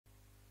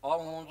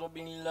أعوذ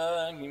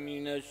بالله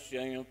من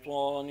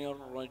الشيطان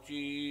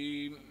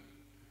الرجيم.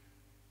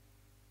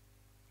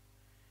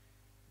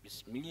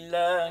 بسم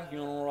الله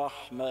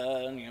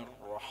الرحمن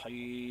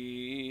الرحيم.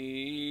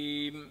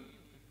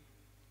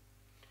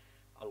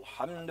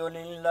 الحمد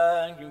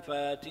لله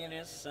فاطر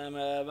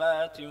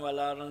السماوات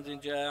والأرض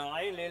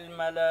جاعل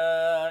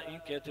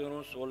الملائكة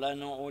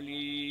رسلا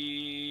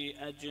أولي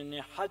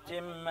أجنحة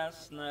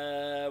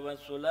مثنى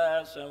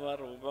وثلاث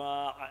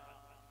ورباع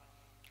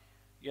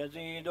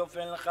يزيد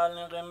في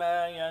الخلق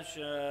ما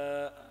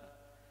يشاء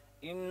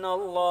إن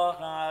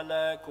الله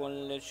على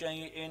كل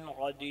شيء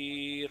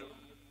قدير.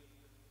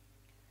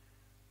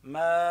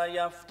 ما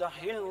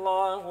يفتح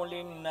الله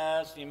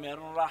للناس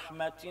من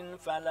رحمة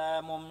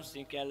فلا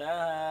ممسك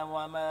لها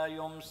وما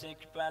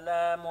يمسك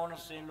فلا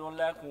مرسل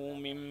له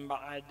من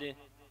بعده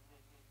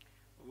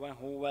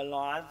وهو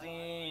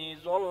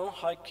العزيز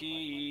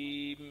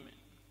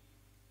الحكيم.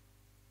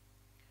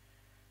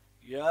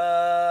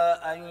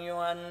 يا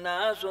أيها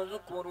الناس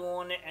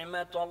اذكروا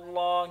نعمة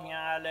الله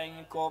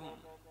عليكم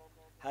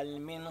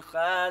هل من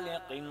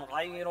خالق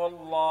غير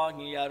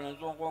الله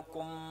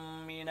يرزقكم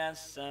من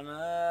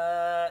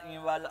السماء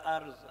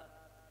والأرض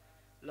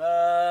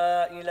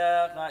لا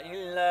إله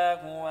إلا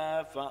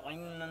هو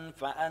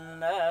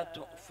فأنى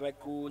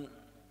تؤفكون.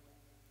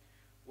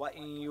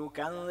 وإن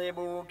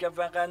يكذبوك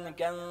فقد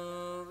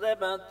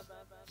كذبت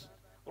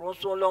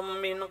رسل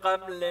من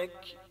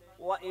قبلك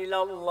وإلى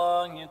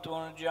الله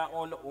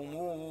ترجع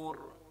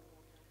الأمور.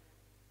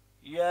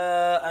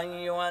 يا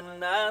أيها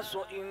الناس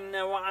إن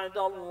وعد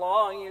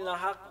الله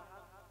لحق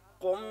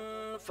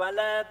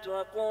فلا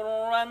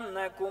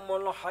تغرنكم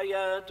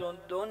الحياة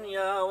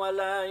الدنيا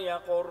ولا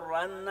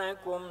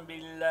يغرنكم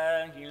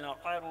بالله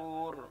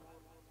الغرور.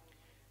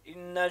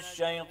 إن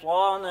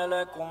الشيطان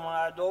لكم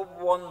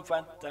عدو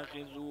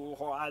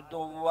فاتخذوه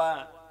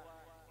عدوا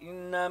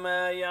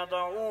إنما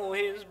يدعو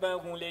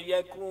حزبه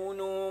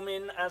ليكونوا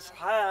من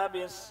أصحاب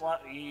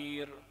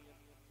السعير.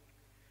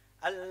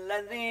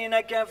 الذين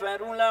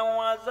كفروا لهم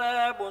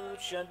عذاب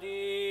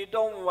شديد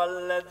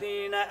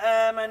والذين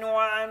آمنوا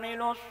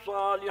وعملوا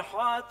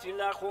الصالحات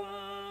لهم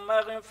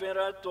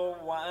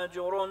مغفرة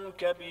وأجر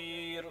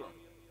كبير.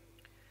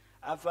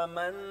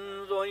 أفمن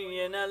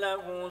زين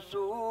له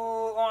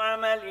سوء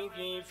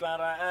عمله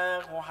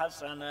فرآه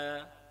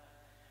حسنا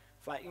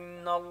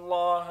فإن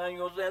الله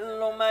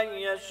يضل من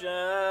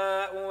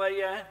يشاء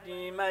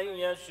ويهدي من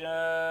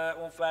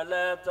يشاء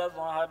فلا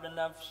تذهب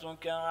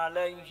نفسك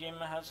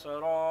عليهم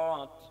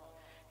حسرات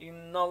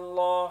إن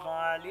الله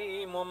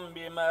عليم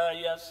بما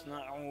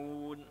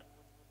يصنعون.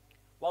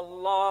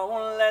 والله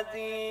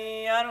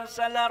الذي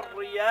أرسل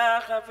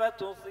الرياح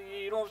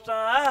فتثير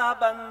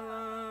سحابا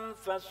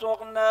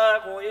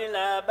فسقناه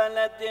إلى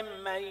بلد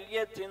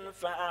ميت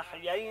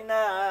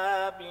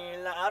فأحيينا به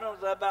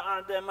الأرض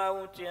بعد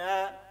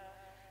موتها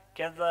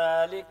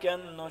كذلك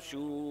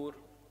النشور.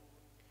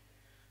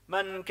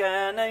 من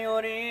كان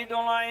يريد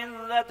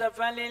العزة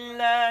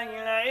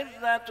فلله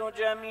العزة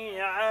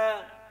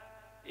جميعا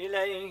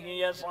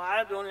إليه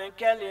يصعد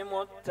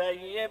الكلم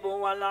الطيب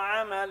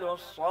والعمل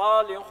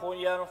الصالح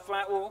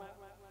يرفعه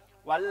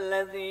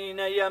والذين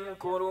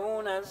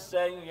يمكرون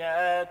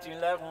السيئات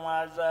لهم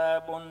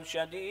عذاب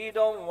شديد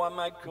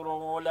ومكر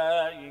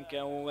أولئك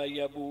هو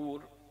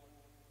يبور.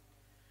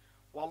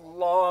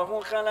 والله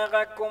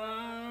خلقكم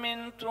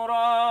من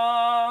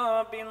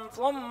تراب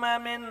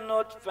ثم من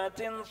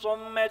نطفة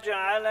ثم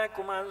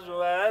جعلكم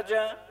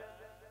أزواجا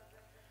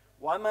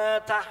وما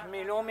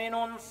تحمل من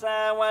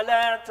أنثى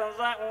ولا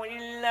تضع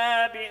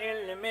إلا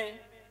بعلمه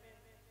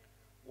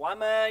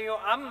وما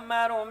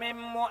يؤمر من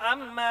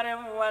مؤمر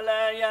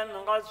ولا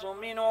ينقص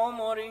من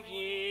عمره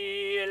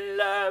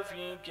إلا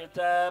في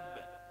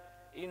كتاب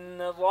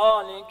إن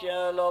ذلك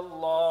على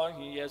الله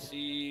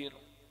يسير.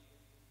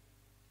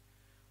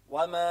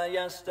 وما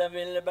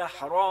يستوي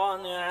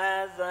البحران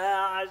هذا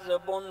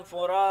عذب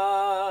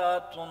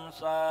فرات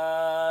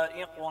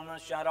سائق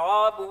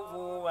شرابه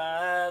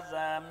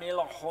وهذا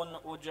ملح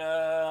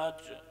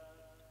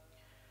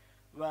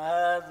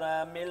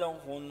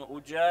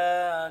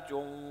أجاج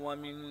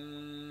ومن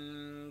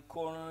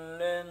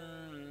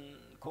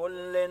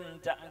كل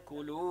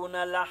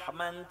تأكلون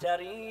لحما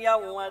طريا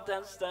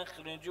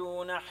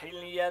وتستخرجون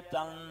حلية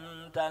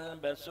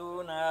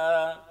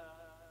تلبسونها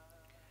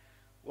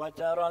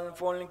وترى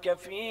الفلك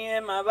فيه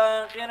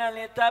مواخر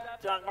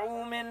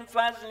لتبتغوا من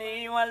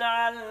فضله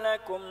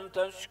ولعلكم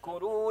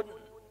تشكرون.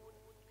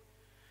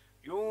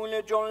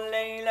 يولج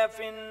الليل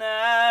في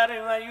النهار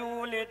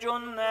ويولج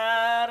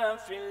النهار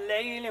في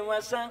الليل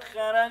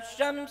وسخر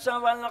الشمس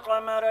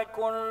والقمر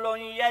كل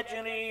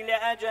يجري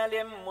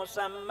لأجل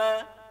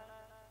مسمى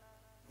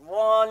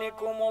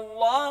ذلكم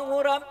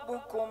الله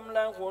ربكم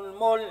له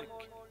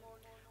الملك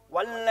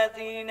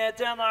والذين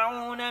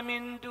تدعون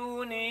من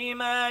دونه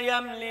ما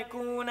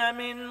يملكون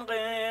من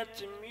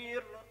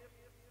قطمير.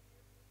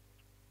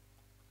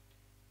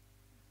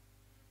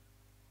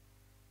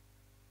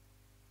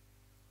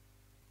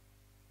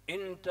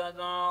 إن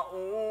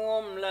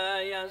تدعوهم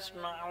لا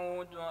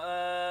يسمعوا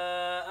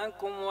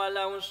دعاءكم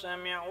ولو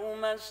سمعوا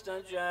ما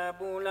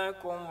استجابوا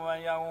لكم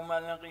ويوم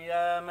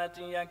القيامة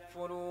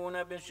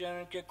يكفرون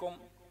بشرككم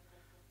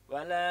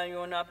ولا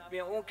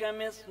ينبئك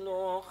مثل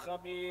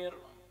خبير.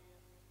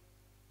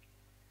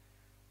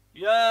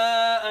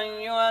 يا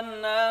أيها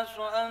الناس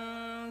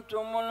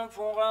أنتم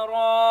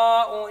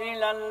الفقراء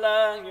إلى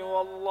الله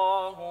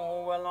والله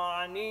هو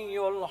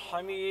الغني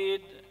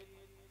الحميد.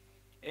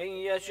 إن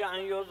يشأ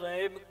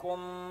يذهبكم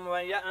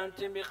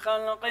ويأت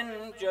بخلق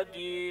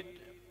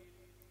جديد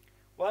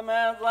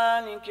وما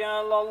ذلك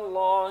على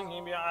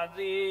الله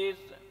بعزيز.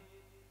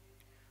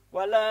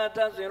 ولا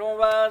تزر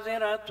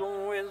وازرة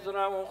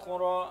وزر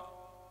أخرى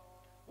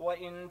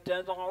وإن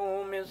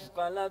تدعوا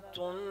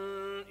مثقلة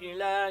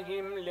إلى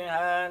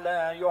حملها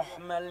لا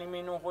يحمل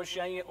منه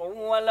شيء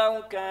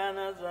ولو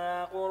كان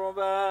ذا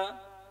قربى.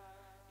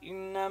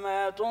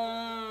 إنما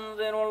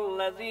تنذر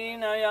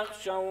الذين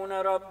يخشون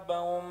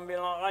ربهم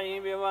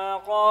بالغيب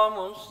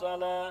وأقاموا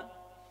الصلاة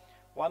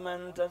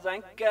ومن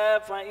تزكى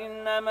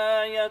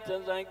فإنما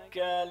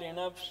يتزكى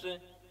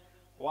لنفسه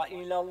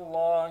وإلى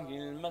الله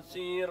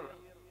المصير.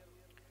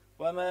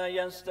 وما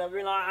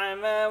يستوي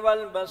الأعمى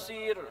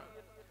والبصير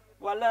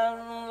ولا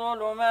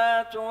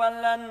الظلمات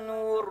ولا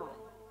النور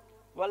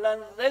ولا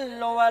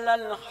الظل ولا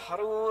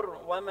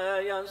الحرور وما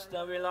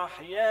يستوي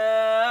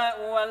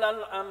الأحياء ولا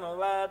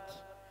الأموات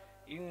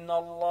إن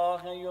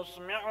الله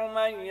يسمع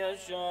من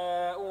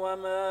يشاء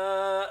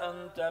وما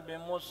أنت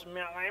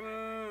بمسمع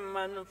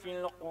من في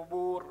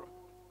القبور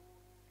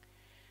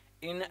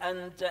إن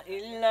أنت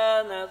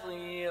إلا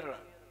نذير.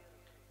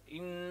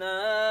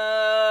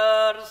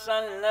 إنا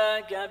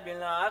أرسلناك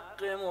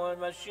بالحق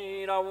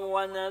مبشرا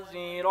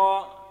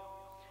ونذيرا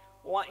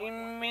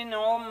وإن من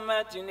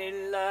أمة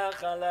إلا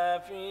خلا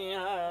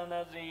فيها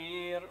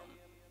نذير.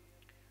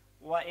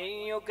 وإن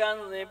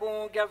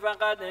يكذبوك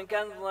فقد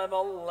كذب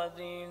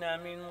الذين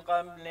من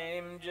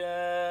قبلهم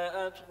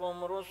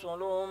جاءتهم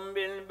رسلهم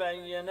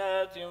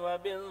بالبينات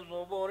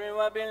وبالزبر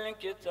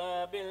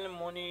وبالكتاب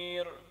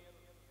المنير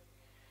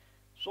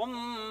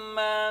ثم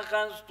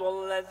أخذت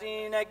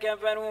الذين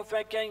كفروا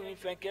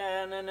فكيف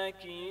كان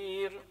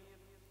نكير.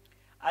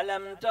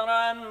 ألم تر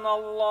أن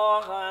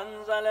الله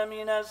أنزل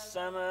من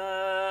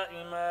السماء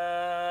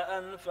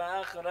ماء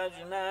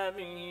فأخرجنا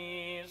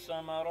به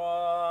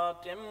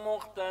ثمرات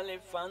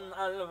مختلفا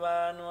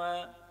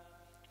ألوانها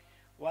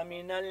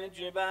ومن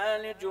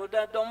الجبال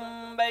جدد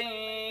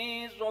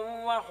بيض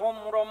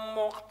وحمر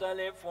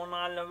مختلف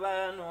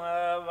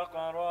ألوانها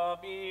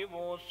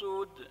وغرابيب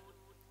سود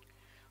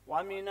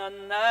ومن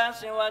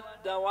الناس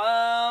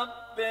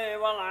والدواب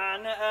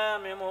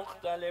والأنعام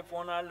مختلف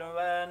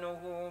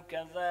ألوانه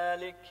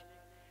كذلك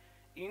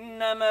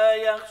إنما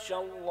يخشى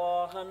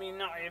الله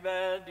من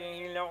عباده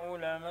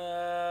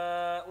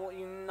العلماء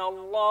إن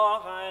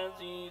الله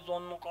عزيز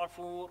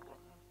غفور.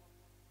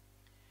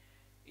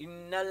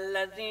 إن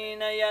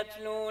الذين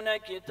يتلون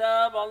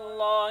كتاب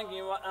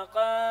الله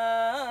وأقاموا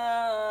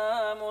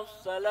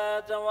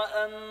الصلاة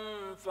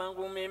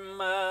وأنفقوا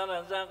مما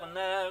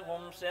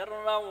رزقناهم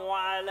سرا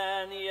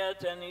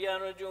وعلانية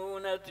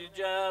يرجون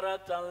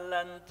تجارة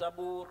لن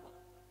تبور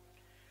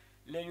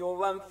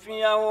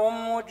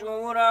ليوفيهم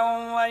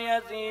أجورهم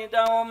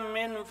ويزيدهم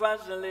من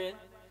فضله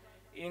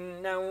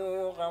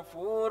إنه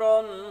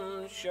غفور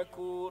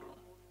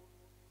شكور.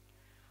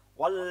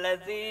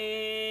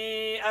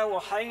 والذي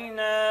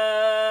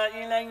أوحينا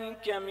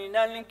إليك من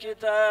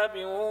الكتاب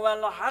هو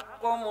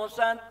الحق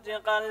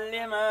مصدقا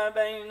لما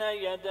بين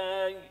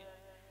يديه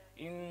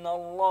إن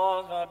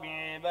الله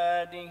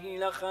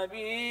بعباده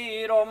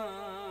لخبير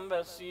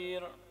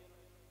بصير.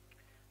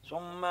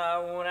 ثم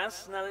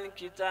أورثنا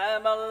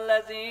الكتاب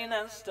الذين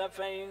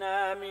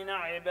اصطفينا من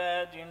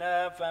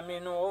عبادنا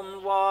فمنهم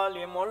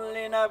ظالم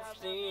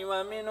لنفسه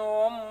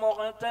ومنهم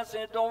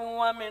مقتصد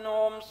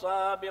ومنهم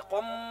سابق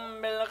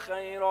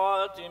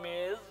بالخيرات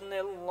بإذن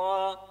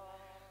الله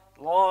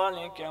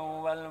ذلك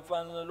هو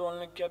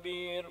الفضل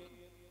الكبير.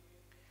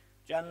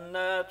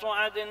 جنات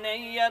عدن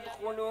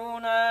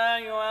يدخلونها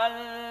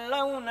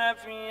يحلون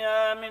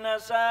فيها من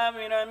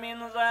أساور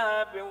من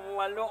ذهب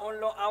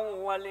ولؤلؤا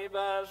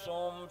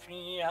ولباسهم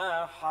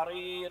فيها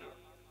حرير.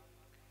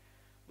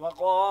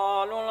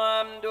 وقالوا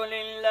الحمد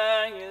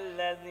لله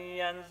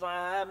الذي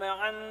أذهب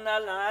عنا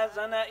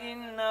الحزن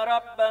إن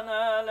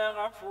ربنا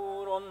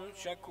لغفور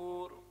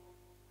شكور.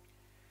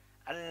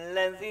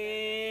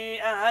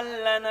 الذي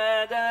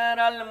أهلنا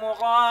دار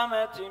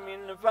المقامة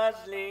من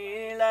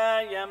فضله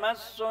لا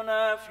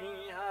يمسنا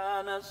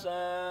فيها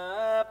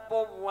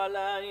نساب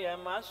ولا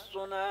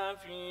يمسنا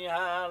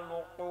فيها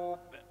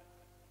لغوب.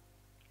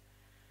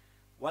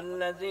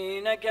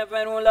 والذين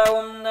كفروا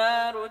لهم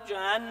نار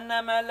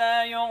جهنم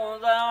لا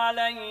يقضى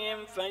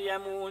عليهم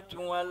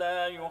فيموتوا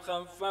ولا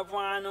يخفف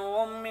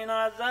عنهم من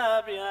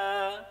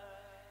عذابها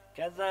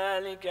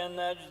كذلك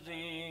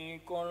نجزي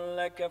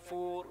كل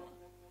كفور.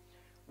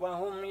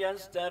 وهم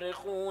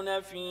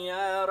يسترخون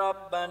فيها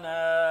ربنا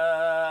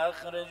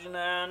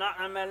أخرجنا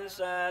نعمل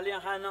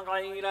صالحا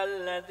غير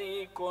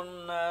الذي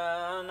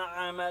كنا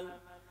نعمل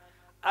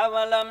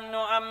أولم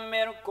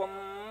نعمركم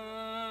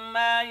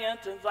ما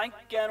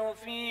يتذكر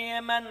فيه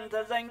من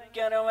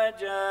تذكر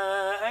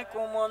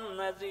وجاءكم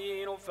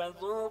النذير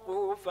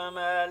فذوقوا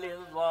فما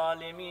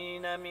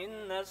للظالمين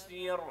من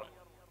نصير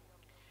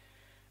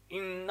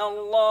إن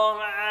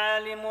الله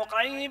عالم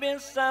غيب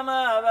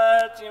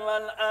السماوات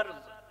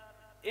والأرض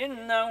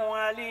إنه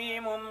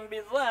عليم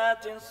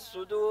بذات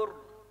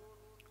الصدور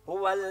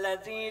هو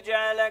الذي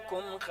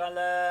جعلكم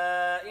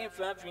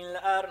خلائف في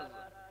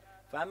الأرض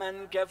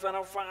فمن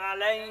كفر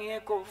فعليه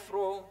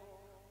كفره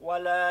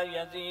ولا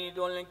يزيد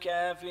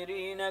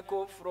الكافرين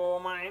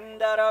كفرهم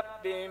عند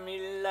ربهم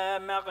إلا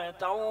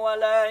مقتا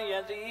ولا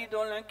يزيد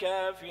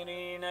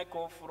الكافرين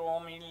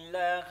كفرهم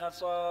إلا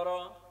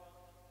خسارا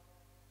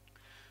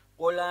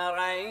قل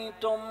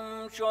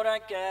أرأيتم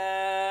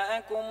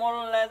شركاءكم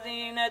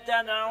الذين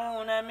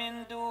تدعون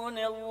من دون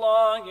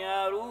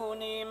الله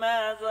أروني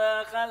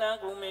ماذا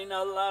خلقوا من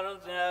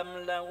الأرض أم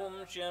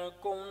لهم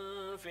شرك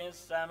في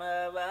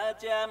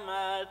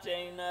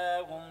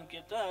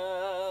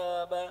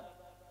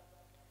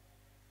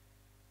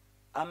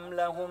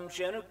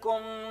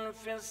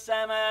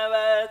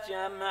السماوات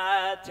أم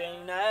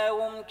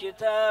آتيناهم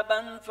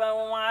كتابا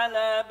فهم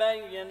على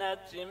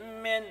بينة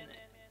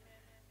منه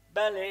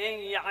بل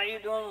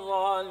يعد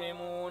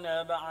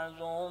الظالمون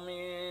بعضهم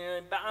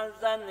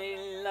بعضا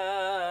إلا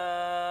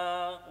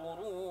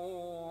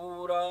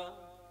غرورا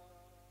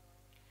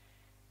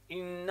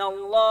إن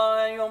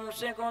الله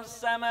يمسك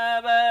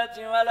السماوات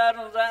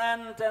والأرض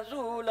أن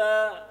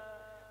تزولا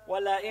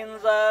ولئن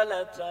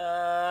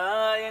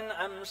زالتا إن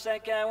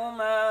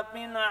أمسكهما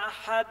من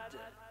أحد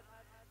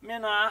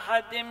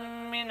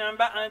من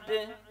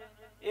بعده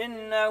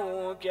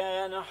إنه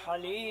كان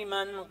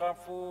حليما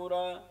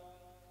غفورا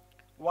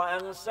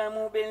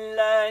وأقسموا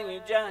بالله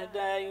جهد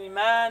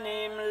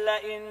أيمانهم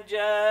لئن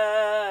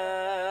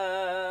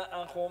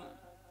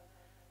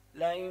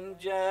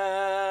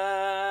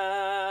جاءهم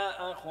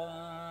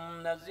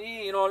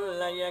نذير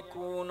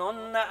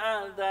ليكونن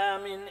أهدى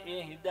من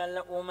إحدى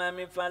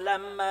الأمم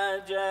فلما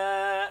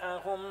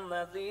جاءهم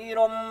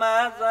نذير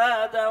ما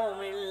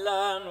زادهم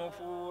إلا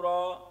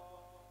نفورا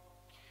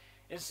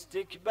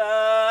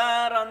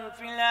استكبارا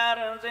في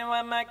الأرض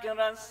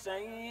ومكر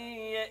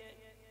السيء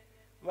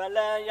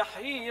ولا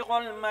يحيق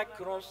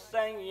المكر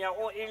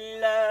السيء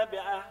إلا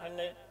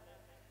بأهله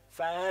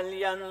فهل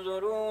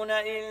ينظرون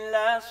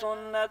إلا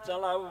سنة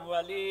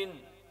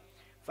الأولين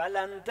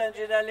فلن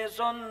تجد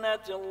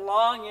لسنة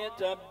الله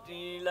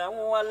تبديلا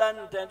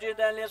ولن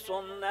تجد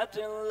لسنة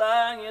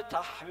الله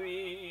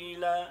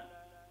تحويلا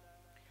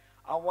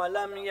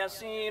أولم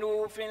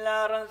يسيروا في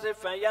الأرض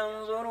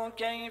فينظروا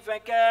كيف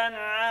كان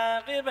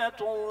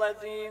عاقبة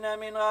الذين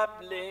من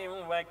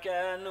قبلهم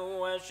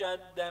وكانوا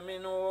أشد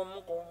منهم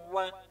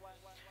قوة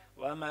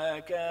وما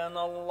كان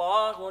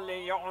الله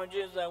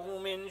ليعجزه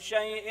من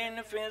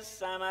شيء في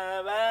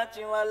السماوات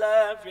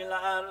ولا في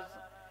الأرض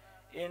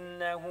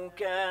إنه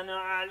كان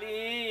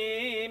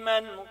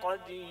عليما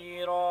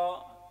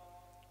قديرا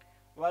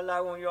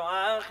ولو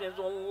يؤاخذ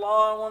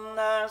الله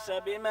الناس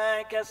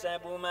بما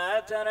كسبوا ما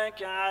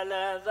ترك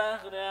على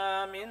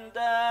ظهرها من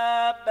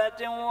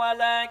دابة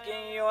ولكن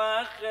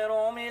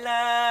يؤخرهم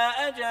إلى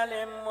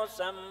أجل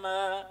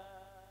مسمى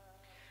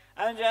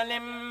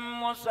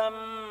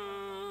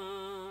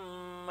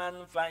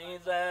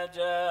فإذا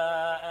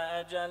جاء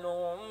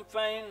أجلهم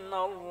فإن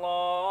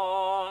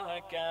الله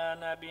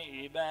كان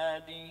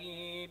بعباده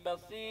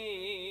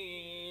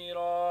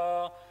بصيرا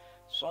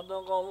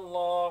صدق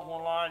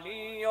الله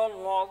العلي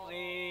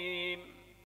العظيم.